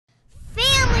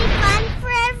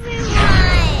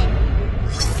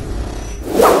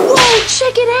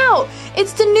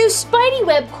It's the new Spidey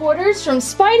Webquarters from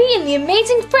Spidey and the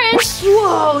Amazing Friends.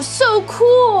 Whoa, so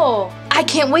cool! I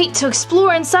can't wait to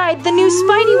explore inside the new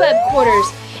Spidey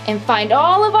Webquarters and find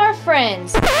all of our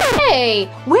friends. Hey,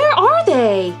 where are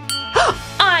they?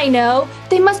 I know!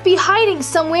 They must be hiding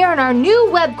somewhere in our new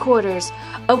Webquarters.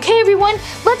 Okay, everyone,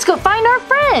 let's go find our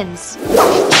friends.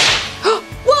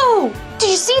 Whoa! Did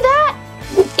you see that?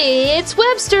 It's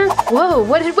Webster. Whoa,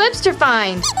 what did Webster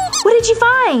find? What did you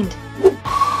find?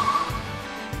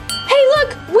 Hey,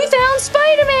 look! We found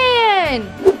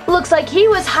Spider-Man! Looks like he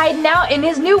was hiding out in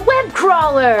his new web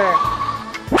crawler.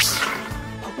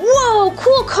 Whoa,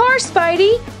 cool car,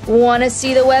 Spidey! Wanna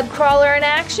see the web crawler in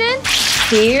action?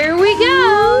 Here we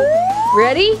go!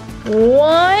 Ready?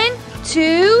 1,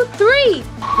 2, 3!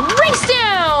 Race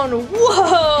down!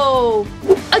 Whoa!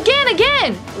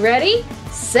 Again! Ready?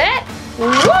 Set!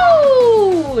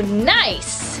 Woo!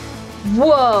 Nice!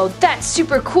 Whoa, that's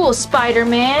super cool,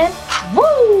 Spider-Man!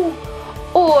 Woo!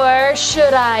 Or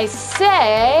should I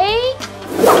say...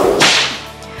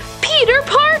 Peter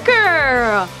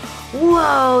Parker!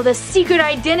 Whoa, the secret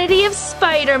identity of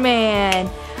Spider-Man!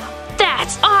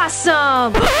 That's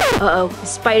awesome! Uh-oh,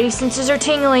 Spidey senses are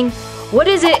tingling. What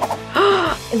is it?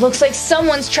 It looks like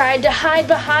someone's tried to hide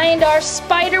behind our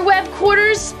spider web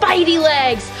quarters Spidey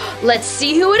legs. Let's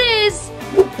see who it is.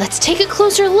 Let's take a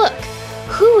closer look.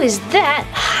 Who is that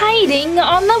hiding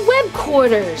on the web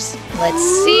quarters? Let's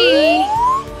see.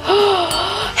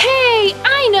 Hey,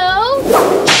 I know!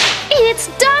 It's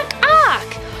Doc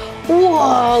Ock!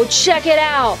 Whoa, check it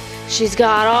out. She's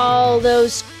got all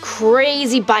those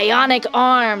crazy bionic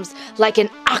arms like an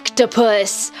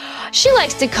octopus. She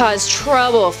likes to cause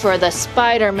trouble for the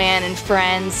Spider-Man and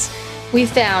friends. We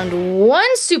found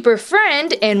one super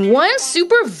friend and one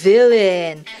super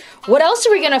villain. What else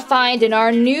are we gonna find in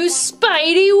our new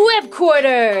Spidey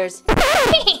Webquarters?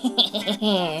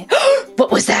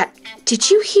 What was that? Did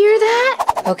you hear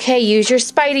that? Okay, use your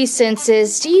Spidey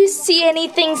senses. Do you see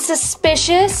anything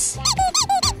suspicious?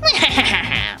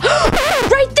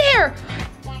 Right there!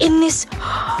 In this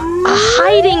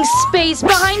hiding space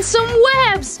behind some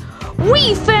webs,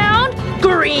 we found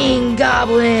Green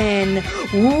Goblin.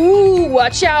 Ooh,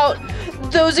 watch out.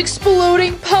 Those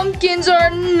exploding pumpkins are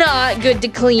not good to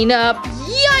clean up.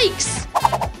 Yikes!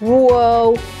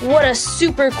 Whoa, what a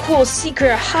super cool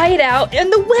secret hideout in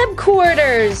the web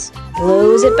quarters.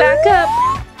 Close it back up.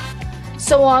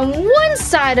 So on one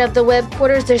side of the web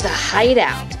quarters, there's a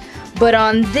hideout. But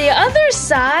on the other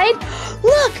side,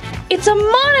 look, it's a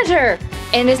monitor.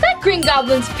 And is that Green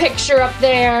Goblin's picture up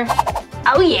there?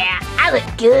 Oh yeah, I look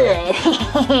good.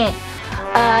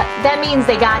 That means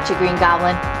they got you, Green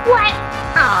Goblin. What?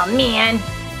 Oh man.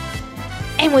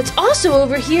 And what's also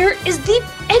over here is the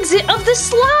exit of the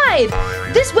slide.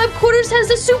 This web quarters has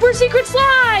a super secret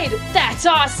slide. That's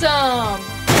awesome.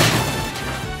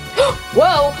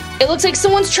 Whoa, it looks like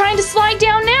someone's trying to slide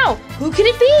down now. Who could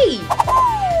it be?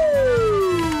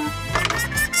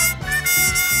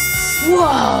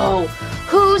 Whoa,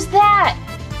 who's that?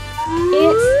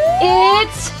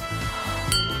 It's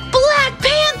Black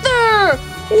Panther!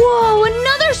 Whoa,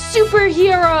 another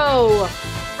superhero!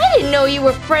 I didn't know you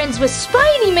were friends with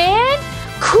Spidey, man!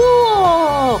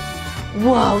 Cool!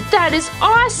 Whoa, that is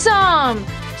awesome!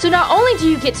 So not only do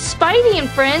you get Spidey and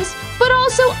friends, but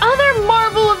also other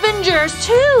Marvel Avengers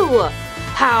too!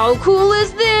 How cool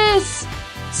is this?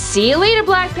 See you later,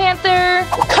 Black Panther!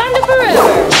 Wakanda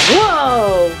forever!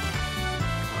 Whoa!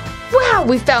 Wow,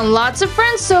 we found lots of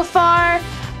friends so far.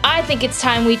 I think it's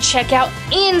time we check out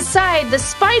inside the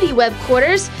Spidey web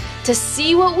quarters to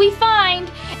see what we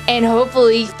find and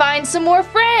hopefully find some more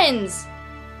friends.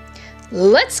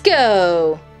 Let's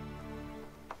go.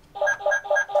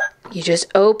 You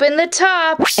just open the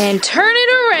top and turn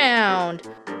it around.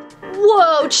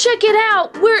 Whoa, check it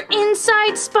out. We're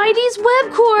inside Spidey's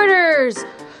web quarters.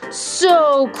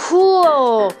 So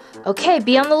cool. Okay,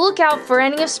 be on the lookout for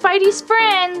any of Spidey's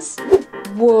friends.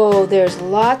 Whoa, there's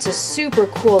lots of super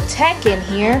cool tech in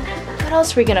here. What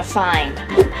else are we gonna find?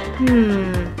 Do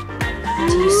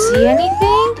you see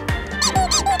anything?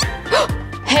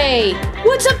 Hey,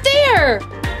 what's up there?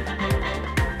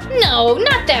 No,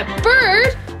 not that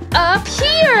bird. Up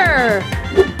here.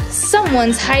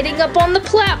 Someone's hiding up on the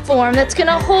platform that's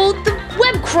gonna hold the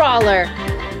web crawler.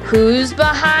 Who's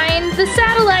behind the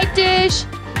satellite dish?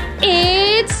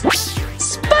 It's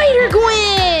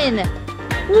Spider-Gwen!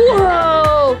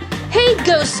 Whoa! Hey,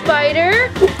 Ghost Spider!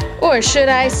 Or should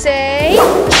I say...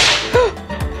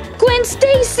 Gwen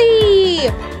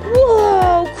Stacy!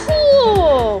 Whoa,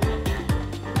 cool!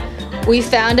 We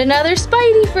found another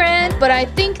Spidey friend, but I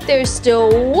think there's still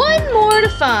one more to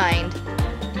find.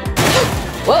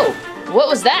 Whoa, what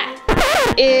was that?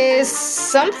 Is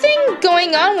something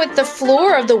going on with the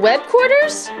floor of the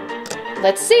Webquarters?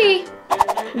 Let's see.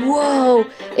 Whoa,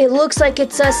 it looks like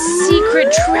it's a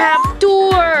secret trap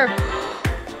door.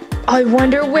 I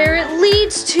wonder where it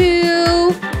leads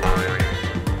to.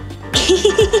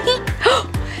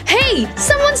 Hey,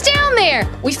 someone's down there.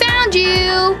 We found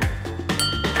you.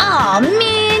 Aw,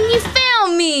 man, you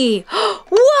found me.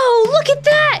 Whoa, look at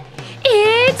that.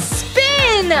 It's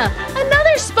Spin,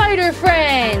 another spider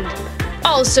friend,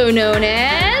 also known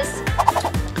as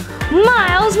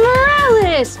Miles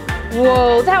Morales.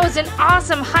 Whoa, that was an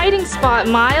awesome hiding spot,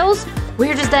 Miles.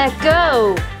 Where does that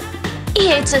go?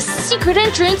 It's a secret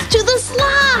entrance to the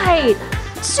slide.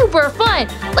 Super fun.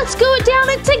 Let's go down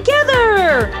it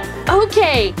together.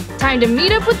 Okay, time to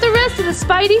meet up with the rest of the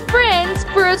Spidey friends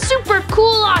for a super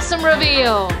cool, awesome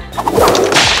reveal.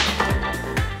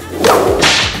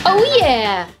 Oh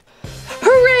yeah!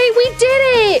 Hooray, we did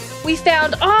it! We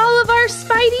found all of our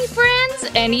Spidey friends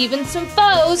and even some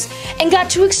foes and got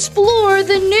to explore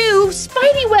the new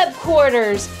Spidey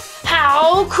Webquarters.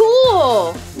 How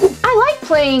cool! I like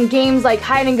playing games like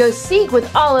hide and go seek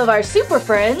with all of our super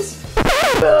friends.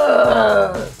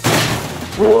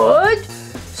 What?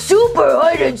 Super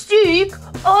hide and seek?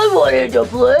 I wanted to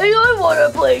play. I want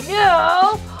to play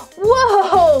now.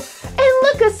 Whoa! And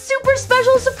look, a super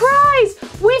special surprise!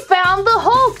 We found the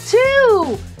Hulk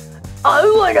too! I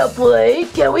want to play.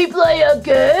 Can we play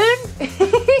again?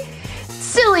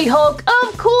 Silly Hulk,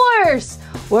 of course!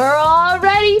 We're all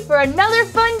ready for another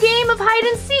fun game of hide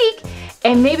and seek,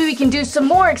 and maybe we can do some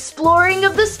more exploring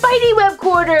of the Spidey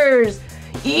Webquarters!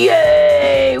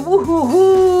 Yay!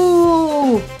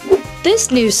 Woohoo! This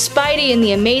new Spidey and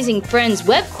the Amazing Friends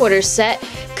Webquarters set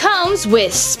comes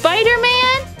with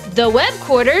Spider-Man, the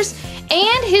Webquarters,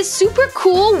 and his super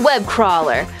cool web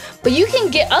crawler. But you can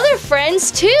get other friends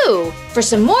too for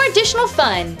some more additional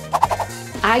fun.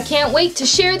 I can't wait to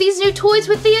share these new toys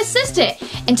with the assistant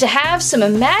and to have some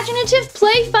imaginative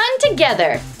play fun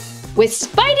together with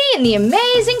Spidey and the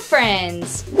Amazing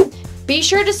Friends. Be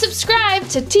sure to subscribe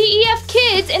to TEF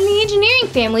Kids and the Engineering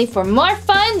Family for more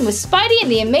fun with Spidey and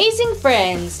the Amazing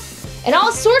Friends and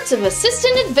all sorts of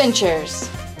assistant adventures.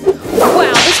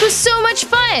 Wow, this was so much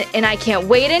fun, and I can't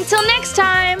wait until next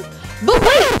time. But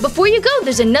wait, before you go,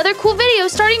 there's another cool video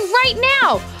starting right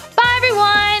now. Bye,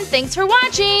 everyone. Thanks for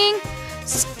watching.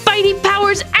 Spidey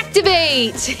powers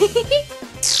activate.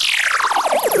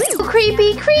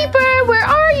 Creepy creeper, where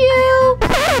are you?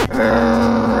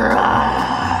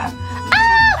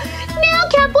 Now,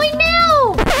 Catboy,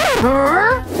 now!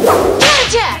 Cat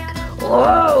attack!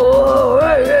 Whoa,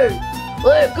 hey, hey.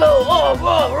 Let go!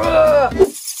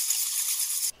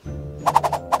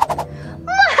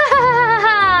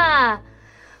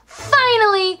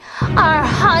 Finally, our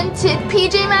haunted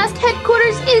PJ Masks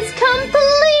headquarters is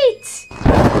complete!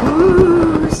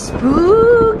 Ooh,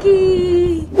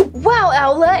 spooky! Wow,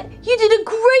 Owlette, you did a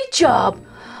great job!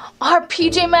 Our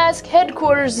PJ Masks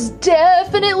headquarters is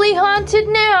definitely haunted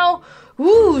now!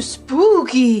 Ooh,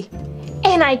 spooky!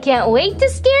 And I can't wait to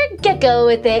scare Gekko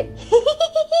with it!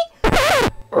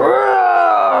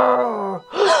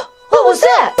 What was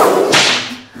that?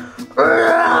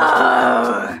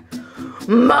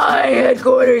 My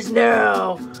headquarters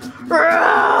now. Monster!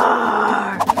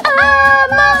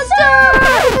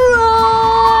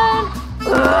 Run!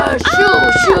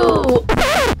 Shoo!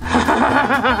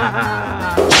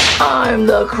 I'm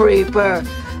the creeper.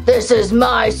 This is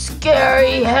my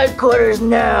scary headquarters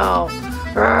now.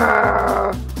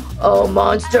 Oh,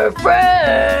 monster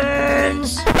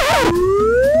friends!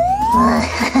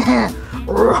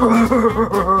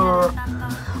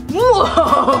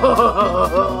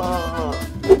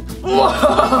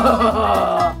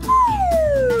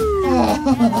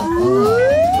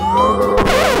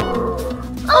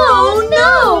 Oh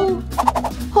no!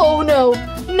 Oh no,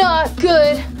 not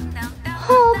good.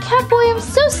 Oh, Catboy, I'm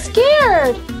so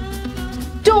scared.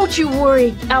 Don't you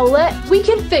worry, Owlette, we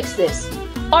can fix this.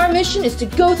 Our mission is to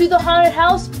go through the haunted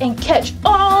house and catch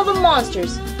all the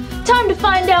monsters. Time to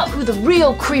find out who the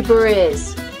real creeper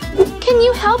is. Can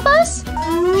you help us?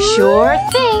 Sure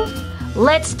thing.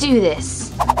 Let's do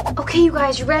this. Okay, you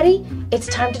guys, you ready? It's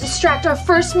time to distract our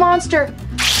first monster.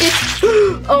 It's...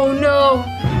 oh no!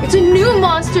 It's a new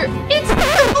monster! It's the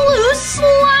blue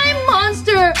slime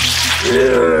monster!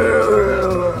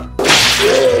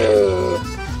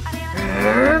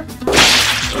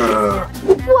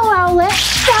 Whoa, Owlette!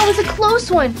 That was a close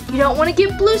one! You don't want to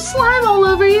get blue slime all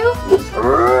over you!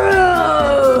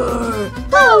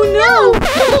 Oh no!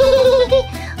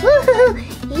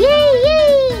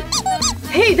 Yay!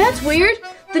 Hey, that's weird!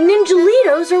 The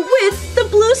Ninjalitos are with the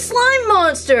blue slime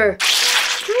monster!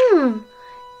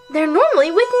 They're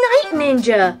normally with Night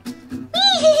Ninja.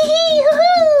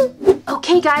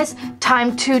 Okay, guys,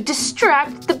 time to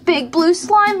distract the big blue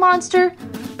slime monster.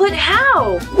 But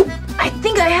how? I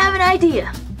think I have an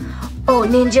idea. Oh,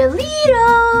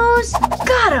 Ninjalitos!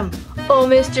 Got him! Oh,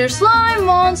 Mr. Slime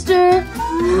Monster!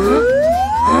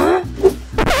 Huh?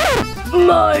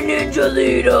 My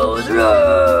Ninjalitos!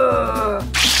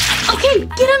 Okay,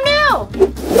 get him now!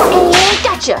 And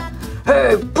gotcha!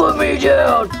 Hey, put me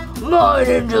down! My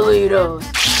Ninjalitos!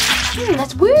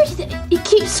 That's weird. He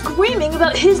keeps screaming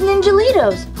about his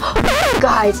Ninjalitos.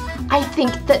 Guys, I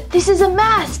think that this is a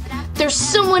mask. There's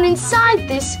someone inside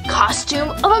this costume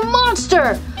of a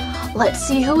monster. Let's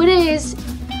see who it is.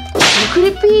 Who could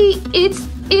it be? It's,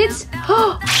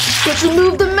 let's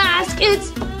remove the mask.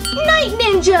 It's Night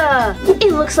Ninja.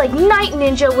 It looks like Night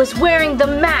Ninja was wearing the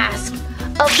mask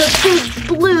of the big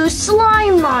blue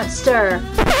slime monster.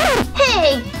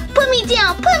 Hey, put me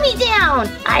down, put me down.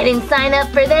 I didn't sign up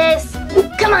for this.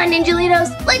 Come on,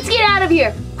 Ninjalitos, let's get out of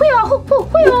here.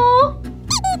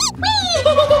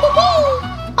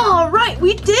 All right,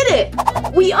 we did it.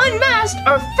 We unmasked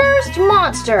our first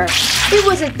monster. It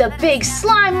wasn't the big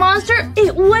slime monster,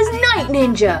 it was Night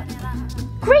Ninja.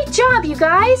 Great job, you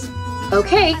guys.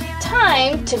 Okay,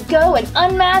 time to go and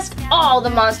unmask all the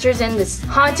monsters in this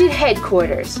haunted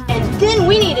headquarters. And then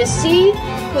we need to see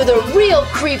who the real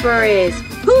creeper is.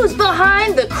 Who's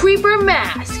behind the creeper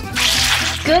mask?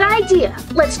 Good idea.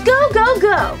 Let's go, go,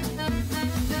 go.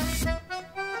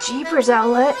 Jeepers,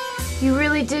 Owlette. You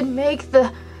really did make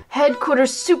the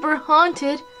headquarters super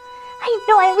haunted. I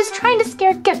know, I was trying to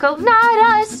scare Gekko,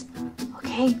 not us.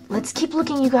 Okay, let's keep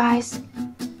looking, you guys.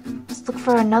 Let's look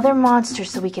for another monster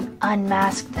so we can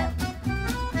unmask them.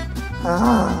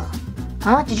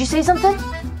 Huh? Did you say something?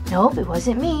 Nope, it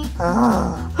wasn't me.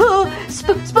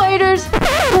 Spiders!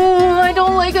 I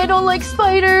don't like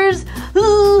spiders.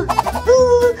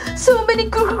 So many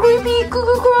creepy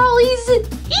crawlies.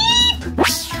 Eep!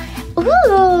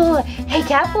 Ooh, hey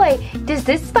Catboy, does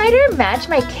this spider match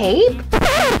my cape?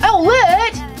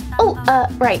 Owlette! Oh,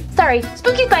 right, sorry,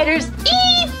 spooky spiders.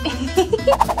 Eep!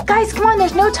 Guys, come on,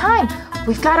 there's no time.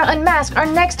 We've got to unmask our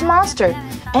next monster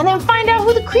and then find out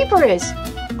who the creeper is.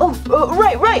 Oh,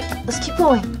 right. Let's keep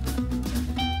going.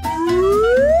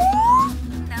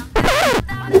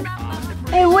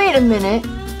 Hey, wait a minute.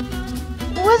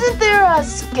 Wasn't there a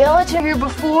skeleton here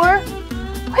before?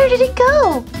 Where did it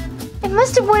go? It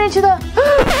must have went into the...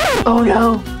 Oh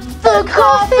no! The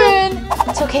coffin!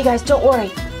 It's okay, guys, don't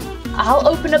worry. I'll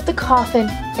open up the coffin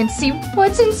and see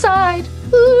what's inside.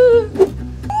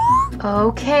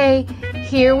 Okay,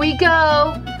 here we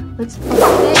go. Let's put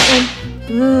it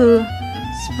in.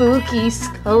 Spooky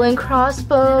skull and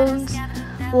crossbones.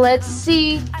 Let's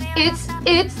see. It's...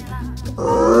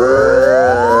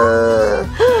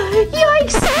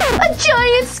 Yikes! A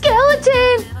giant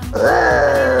skeleton!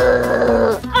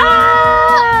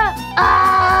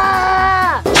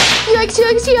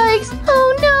 Yikes! Oh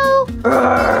no!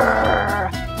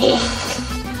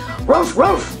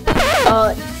 Ruff!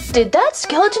 Did that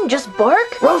skeleton just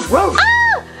bark? Ruff!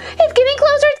 It's getting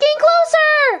closer!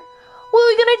 What are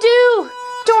we gonna do?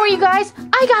 Don't worry, you guys.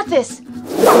 I got this.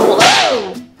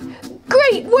 Whoa!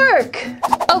 Great work!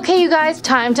 Okay, you guys,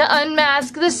 time to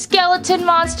unmask the skeleton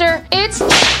monster. It's...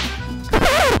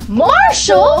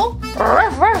 Marshall?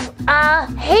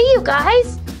 Hey, you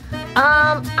guys.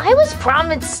 I was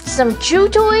promised some chew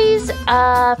toys,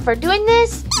 for doing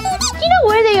this. Do you know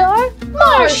where they are?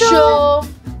 Marshall!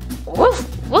 Woof.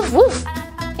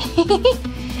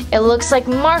 It looks like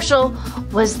Marshall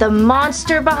was the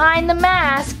monster behind the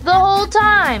mask the whole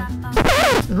time.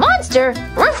 Monster?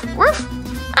 Woof.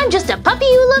 I'm just a puppy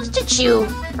who loves to chew.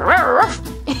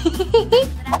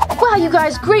 Wow, you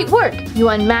guys, great work. You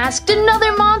unmasked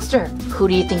another monster. Who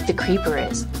do you think the creeper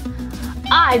is?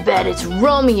 I bet it's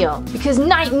Romeo, because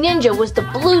Night Ninja was the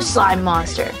blue slime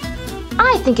monster.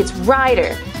 I think it's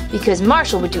Ryder, because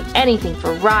Marshall would do anything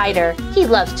for Ryder. He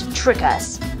loves to trick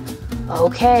us.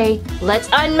 Okay, let's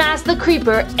unmask the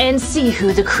creeper and see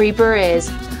who the creeper is.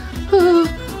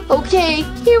 Okay,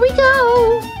 here we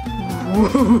go.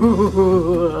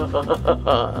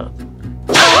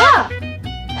 Ah!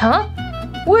 Huh?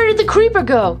 Where did the creeper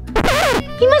go?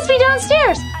 He must be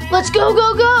downstairs. Let's go.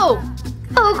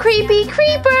 Oh, creepy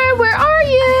creeper, where are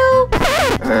you?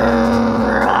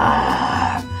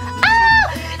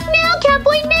 Now,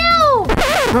 Catboy, now!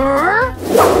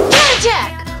 Cat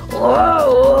attack!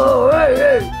 Whoa,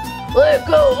 hey, let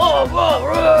go!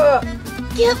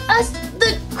 Give us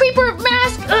the creeper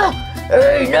mask!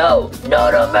 Hey, no,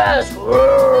 not a mask!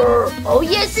 Oh,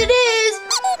 yes, it is!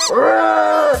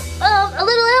 A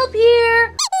little help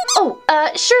here! Oh,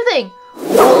 sure thing.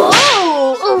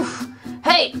 Whoa! Oof.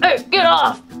 Hey, get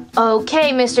off!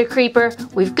 Okay, Mr. Creeper,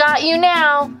 we've got you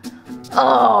now.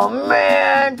 Oh,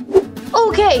 man.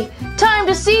 Okay, time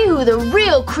to see who the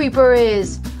real creeper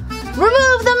is.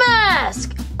 Remove the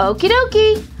mask. Okie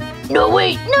dokie. No,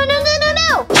 wait. No.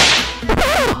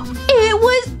 It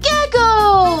was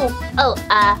Gekko! Oh,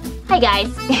 hi guys.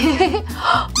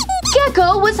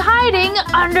 Gekko was hiding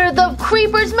under the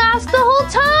creeper's mask the whole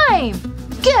time.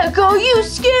 Gekko, you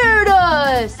scared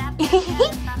us.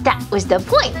 That was the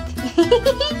point.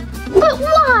 But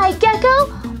why, Gekko?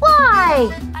 Why?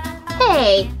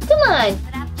 Hey, come on.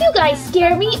 You guys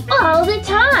scare me all the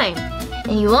time.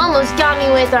 And you almost got me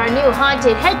with our new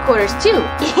haunted headquarters, too.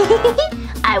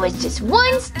 I was just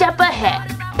one step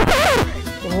ahead.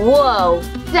 Whoa,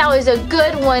 that was a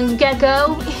good one,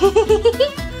 Gekko.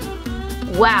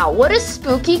 Wow, what a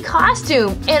spooky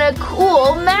costume and a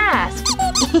cool mask.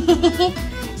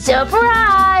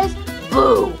 Surprise!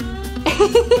 Boo!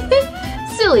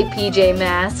 Silly PJ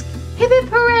Masks. Hip hip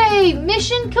hooray!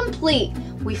 Mission complete.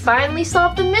 We finally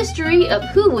solved the mystery of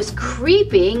who was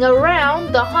creeping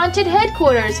around the haunted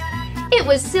headquarters. It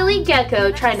was silly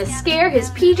Gekko trying to scare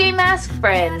his PJ Masks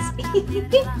friends.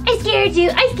 I scared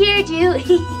you.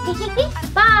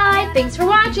 Bye! Thanks for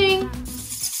watching!